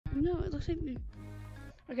looks like me.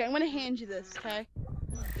 Okay, I'm gonna hand you this, okay?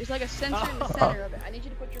 There's like a sensor in the center of it. I need you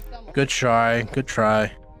to put your thumb on. Good try. Good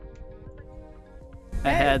try. I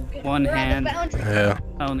had one hand. Yeah.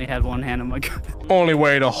 I only had one hand on my gun. Only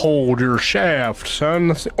way to hold your shaft, son.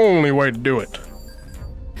 That's the only way to do it.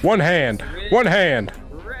 One hand. One hand.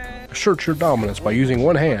 Assert your dominance by using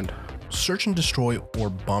one hand. Search and destroy or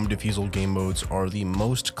bomb defusal game modes are the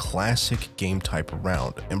most classic game type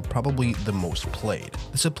around and probably the most played.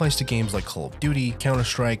 This applies to games like Call of Duty,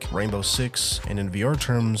 Counter-Strike, Rainbow Six, and in VR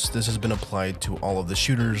terms, this has been applied to all of the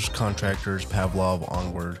shooters, Contractors, Pavlov,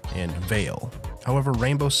 Onward, and Veil. However,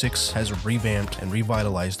 Rainbow Six has revamped and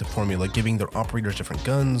revitalized the formula, giving their operators different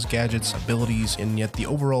guns, gadgets, abilities, and yet the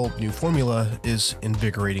overall new formula is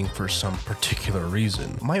invigorating for some particular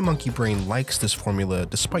reason. My monkey brain likes this formula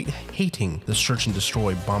despite hating the search and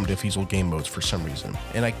destroy bomb defusal game modes for some reason,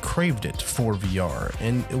 and I craved it for VR,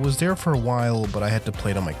 and it was there for a while, but I had to play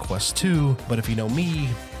it on my Quest 2, but if you know me,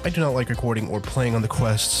 I do not like recording or playing on the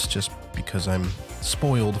Quests just because I'm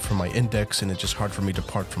spoiled from my index and it's just hard for me to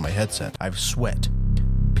part from my headset. I've sweat,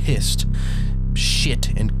 pissed, shit,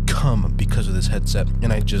 and cum because of this headset,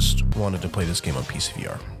 and I just wanted to play this game on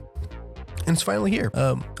PCVR. And it's finally here.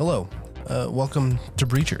 Hello. Welcome to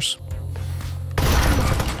Breachers.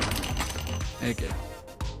 Okay.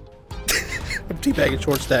 I'm teabagging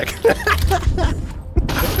short stack.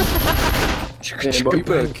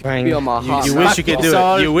 You wish you could do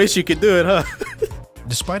it. You wish you could do it, huh?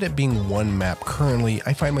 Despite it being one map currently,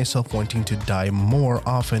 I find myself wanting to die more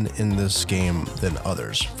often in this game than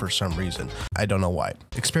others for some reason. I don't know why.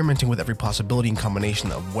 Experimenting with every possibility and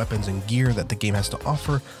combination of weapons and gear that the game has to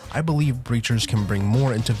offer, I believe Breachers can bring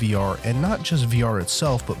more into VR, and not just VR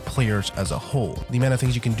itself, but players as a whole. The amount of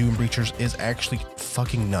things you can do in Breachers is actually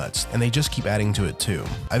fucking nuts, and they just keep adding to it too.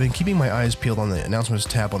 I've been keeping my eyes peeled on the announcements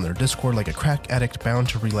tab on their Discord like a crack addict bound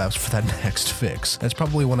to relapse for that next fix. That's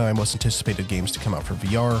probably one of my most anticipated games to come out for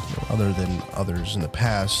VR, other than others in the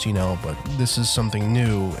past, you know, but this is something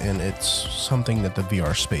new, and it's something that the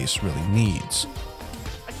VR space really needs.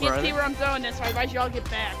 I can't see where I'm throwing this, so I advise you all get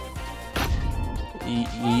back.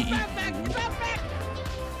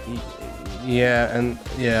 Yeah, and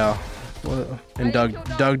yeah. And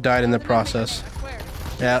Doug died in the process.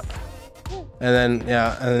 Yeah. And then,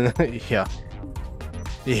 yeah, and then, yeah.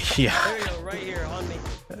 Yeah. There we go, right here on me.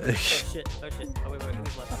 Oh shit, oh shit. Oh wait,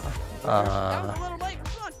 who's left?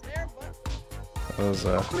 That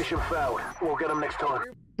was Mission failed. We'll get him next time.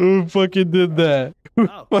 Who fucking did that? Who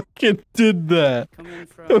fucking did that?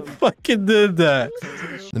 Who fucking did that?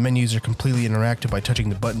 The menus are completely interactive by touching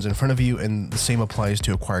the buttons in front of you, and the same applies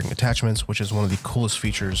to acquiring attachments, which is one of the coolest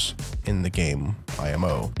features in the game,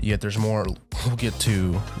 IMO. Yet there's more we'll get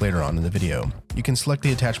to later on in the video. You can select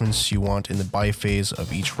the attachments you want in the buy phase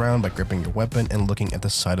of each round by gripping your weapon and looking at the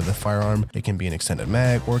side of the firearm. It can be an extended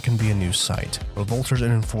mag, or it can be a new sight. Revolters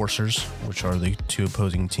and Enforcers, which are the two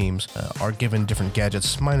opposing teams, are given different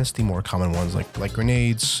gadgets, minus the more common ones like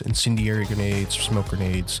grenades, incendiary grenades, smoke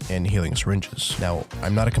grenades, and healing syringes. Now,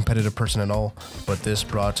 I'm not a competitive person at all, but this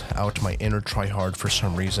brought out my inner tryhard for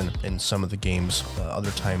some reason in some of the games.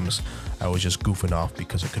 Other times, I was just goofing off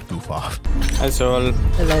because I could goof off. Hi, Soul.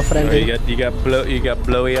 Hello, friend. Oh, you got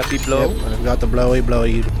blowy uppy blow. Yep, I've got the blowy.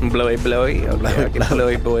 Blowy. Okay, I get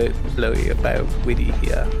blowy about witty.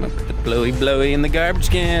 Yeah, put the blowy in the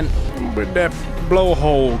garbage can. With that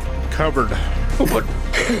blowhole covered. Who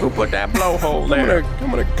put that blowhole there?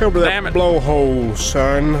 I'm gonna cover that blowhole,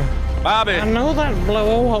 son. Bobby. I know that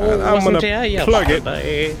blowhole wasn't here yesterday. Plug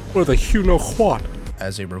it with a you know what.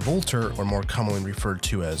 As a revolter, or more commonly referred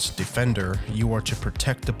to as defender, you are to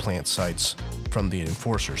protect the plant sites from the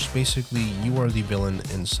enforcers. Basically, you are the villain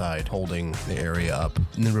inside holding the area up.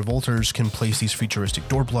 And the revolters can place these futuristic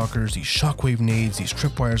door blockers, these shockwave nades, these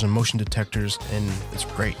tripwires and motion detectors, and it's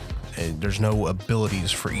great. There's no abilities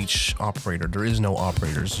for each operator. There is no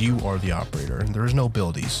operators. You are the operator. There is no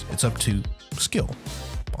abilities. It's up to skill.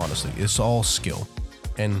 Honestly, it's all skill.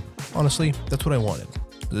 And honestly, that's what I wanted.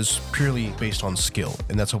 This is purely based on skill,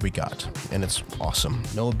 and that's what we got, and it's awesome.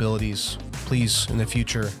 No abilities, please, in the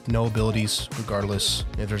future, no abilities, regardless.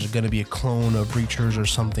 If there's gonna be a clone of Breachers or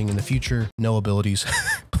something in the future, no abilities,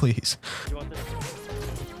 please. You want this?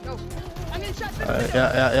 Go. I'm gonna shot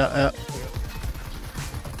Yeah.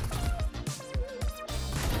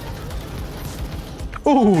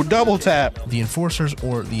 Ooh, double tap. The enforcers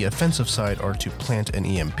or the offensive side are to plant an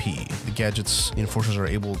EMP. The gadgets the enforcers are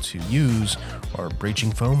able to use are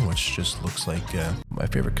breaching foam, which just looks like my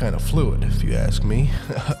favorite kind of fluid, if you ask me,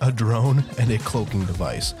 a drone, and a cloaking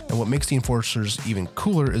device. And what makes the enforcers even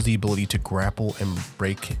cooler is the ability to grapple and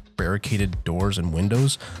break barricaded doors and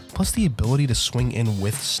windows, plus the ability to swing in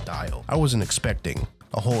with style. I wasn't expecting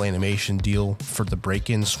a whole animation deal for the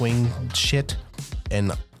break-in swing shit,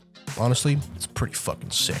 and honestly, it's pretty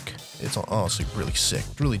fucking sick. It's honestly really sick,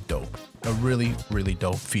 really dope. A really, really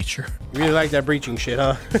dope feature. You really like that breaching shit,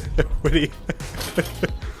 huh? Woody?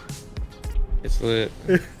 It's lit.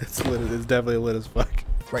 It's lit. It's definitely lit as fuck.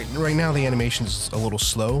 Right now the animation's a little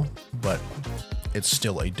slow, but it's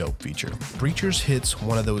still a dope feature. Breachers hits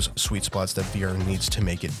one of those sweet spots that VR needs to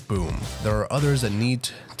make it boom. There are others that need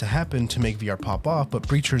to happen to make VR pop off, but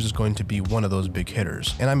Breachers is going to be one of those big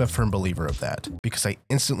hitters, and I'm a firm believer of that, because I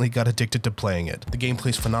instantly got addicted to playing it. The gameplay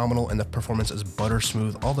is phenomenal, and the performance is butter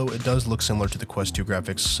smooth, although it does look similar to the Quest 2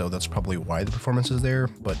 graphics, so that's probably why the performance is there,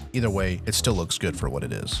 but either way, it still looks good for what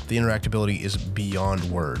it is. The interactability is beyond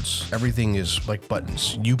words. Everything is like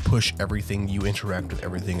buttons. You push everything, you interact with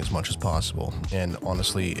everything as much as possible, and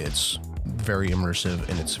honestly, it's very immersive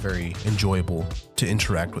and it's very enjoyable to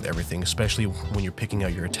interact with everything, especially when you're picking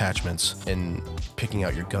out your attachments and picking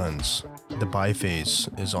out your guns. The buy phase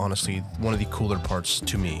is honestly one of the cooler parts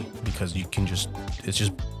to me, because you can just, it's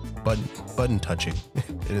just button touching.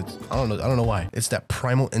 I don't know why. It's that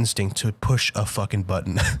primal instinct to push a fucking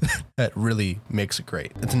button that really makes it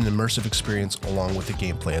great. It's an immersive experience along with the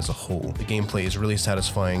gameplay as a whole. The gameplay is really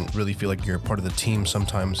satisfying. Really feel like you're part of the team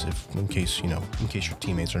sometimes, in case your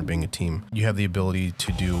teammates aren't being a team. You have the ability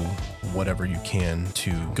to do whatever you can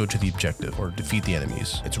to go to the objective or defeat the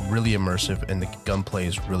enemies. It's really immersive, and the gunplay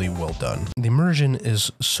is really well done. The immersion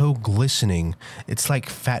is so glistening. It's like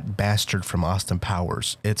Fat Bastard from Austin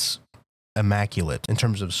Powers. It's immaculate in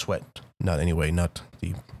terms of sweat. Not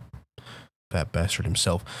the Fat Bastard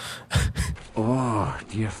himself. Oh,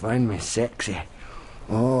 do you find me sexy?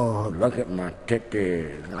 Oh, look at my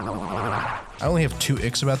titties. I only have 2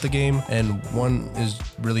 icks about the game, and one is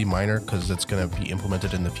really minor because it's going to be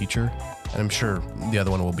implemented in the future, and I'm sure the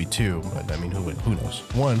other one will be too, but I mean, who knows?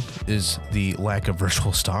 One is the lack of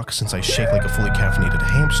virtual stock, since I shake like a fully caffeinated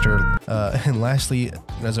hamster. And lastly,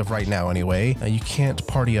 as of right now anyway, you can't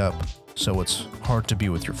party up, so it's hard to be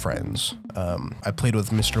with your friends. I played with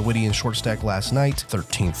Mr. Witty and Short Stack last night,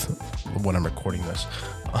 13th, when I'm recording this.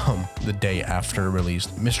 The day after release.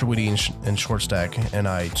 Mr. Witty and Short Stack and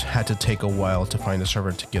I had to take a while to find a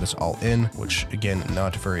server to get us all in, which again,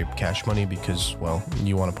 not very cash money, because, well,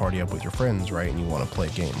 you want to party up with your friends, right? And you want to play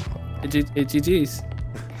a game. GG's.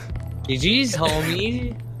 GG's,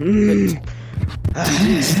 homie.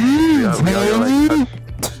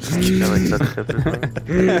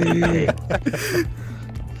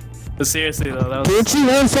 But seriously though, that was... Don't you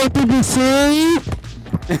have something to say?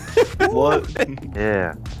 What?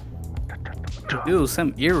 Yeah. Dude,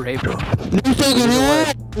 some ear rape.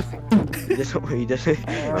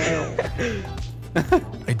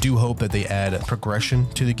 I do hope that they add progression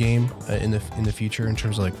to the game in the future, in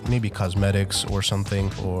terms of like maybe cosmetics or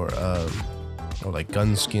something, or like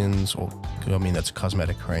gun skins, or I mean that's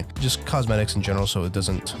cosmetic, right? Just cosmetics in general, so it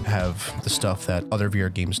doesn't have the stuff that other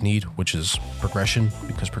VR games need, which is progression,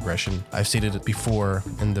 because progression, I've stated it before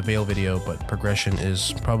in the Veil video, but progression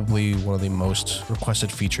is probably one of the most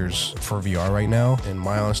requested features for VR right now, in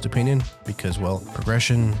my honest opinion, because, well,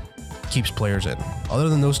 progression keeps players in. Other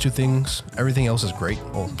than those 2 things, everything else is great.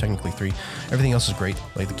 Well, technically 3. Everything else is great.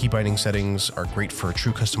 Like the key binding settings are great for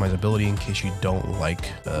true customizability in case you don't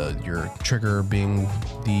like your trigger being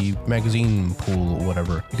the magazine pool or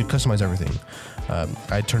whatever. You could customize everything.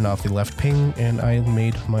 I turned off the left ping, and I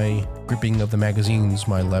made my gripping of the magazines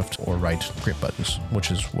my left or right grip buttons,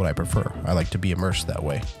 which is what I prefer. I like to be immersed that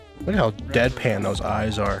way. Look how deadpan those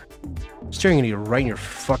eyes are. Staring at you right in your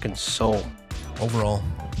fucking soul. Overall,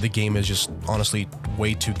 the game is just honestly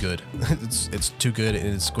way too good. It's too good, and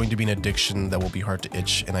it's going to be an addiction that will be hard to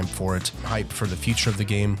itch, and I'm for it. I'm hyped for the future of the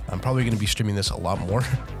game. I'm probably going to be streaming this a lot more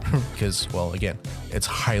because, well, again, it's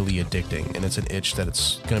highly addicting, and it's an itch that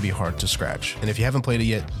it's going to be hard to scratch. And if you haven't played it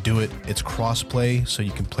yet, do it. It's cross-play, so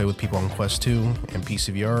you can play with people on Quest 2 and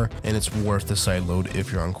PCVR, and it's worth the side load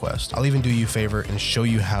if you're on Quest. I'll even do you a favor and show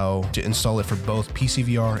you how to install it for both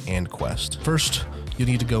PCVR and Quest. First, you'll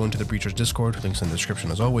need to go into the Breachers Discord, links in the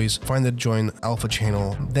description as always, find the join alpha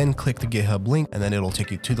channel, then click the GitHub link, and then it'll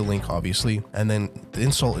take you to the link, obviously. And then the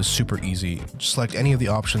install is super easy. Select any of the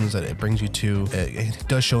options that it brings you to. It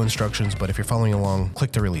does show instructions, but if you're following along,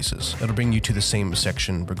 click the releases. It'll bring you to the same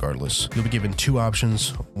section regardless. You'll be given 2 options,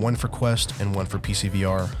 one for Quest and one for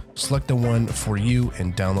PCVR. Select the one for you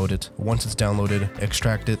and download it. Once it's downloaded,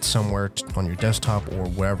 extract it somewhere on your desktop or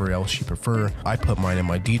wherever else you prefer. I put mine in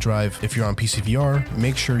my D drive. If you're on PCVR,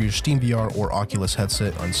 make sure your SteamVR or Oculus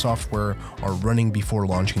headset and software are running before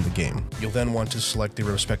launching the game. You'll then want to select the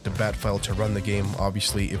respective bat file to run the game.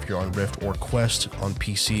 Obviously, if you're on Rift or Quest on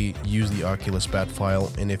PC, use the Oculus bat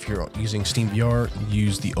file, and if you're using SteamVR,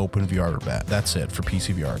 use the OpenVR bat. That's it for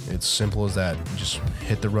PCVR. It's simple as that. Just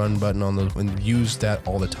hit the run button on the and use that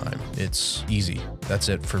all the time. It's easy. That's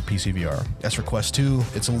it for PCVR. As for Quest 2,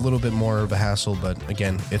 it's a little bit more of a hassle, but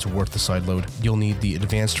again, it's worth the side load. You'll need the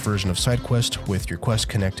advanced version of SideQuest with your Quest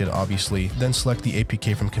connected, obviously. Then select the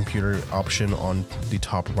APK from computer option on the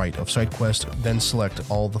top right of SideQuest. Then select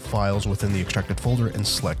all the files within the extracted folder and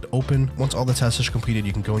select open. Once all the tests are completed,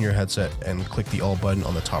 you can go in your headset and click the all button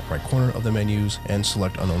on the top right corner of the menus and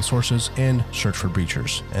select unknown sources and search for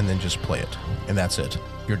Breachers, and then just play it. And that's it.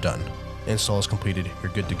 You're done. Install is completed,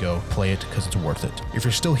 you're good to go. Play it because it's worth it. If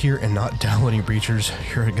you're still here and not downloading Breachers,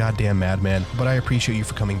 you're a goddamn madman, but I appreciate you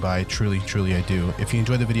for coming by. Truly, truly I do. If you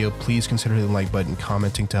enjoyed the video, please consider hitting the like button,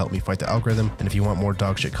 commenting to help me fight the algorithm, and if you want more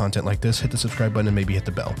dog shit content like this, hit the subscribe button and maybe hit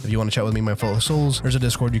the bell. If you want to chat with me, my fellow souls, there's a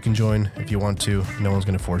Discord you can join if you want to. No one's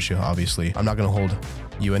going to force you, obviously. I'm not going to hold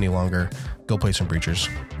you any longer. Go play some Breachers.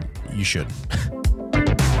 You should.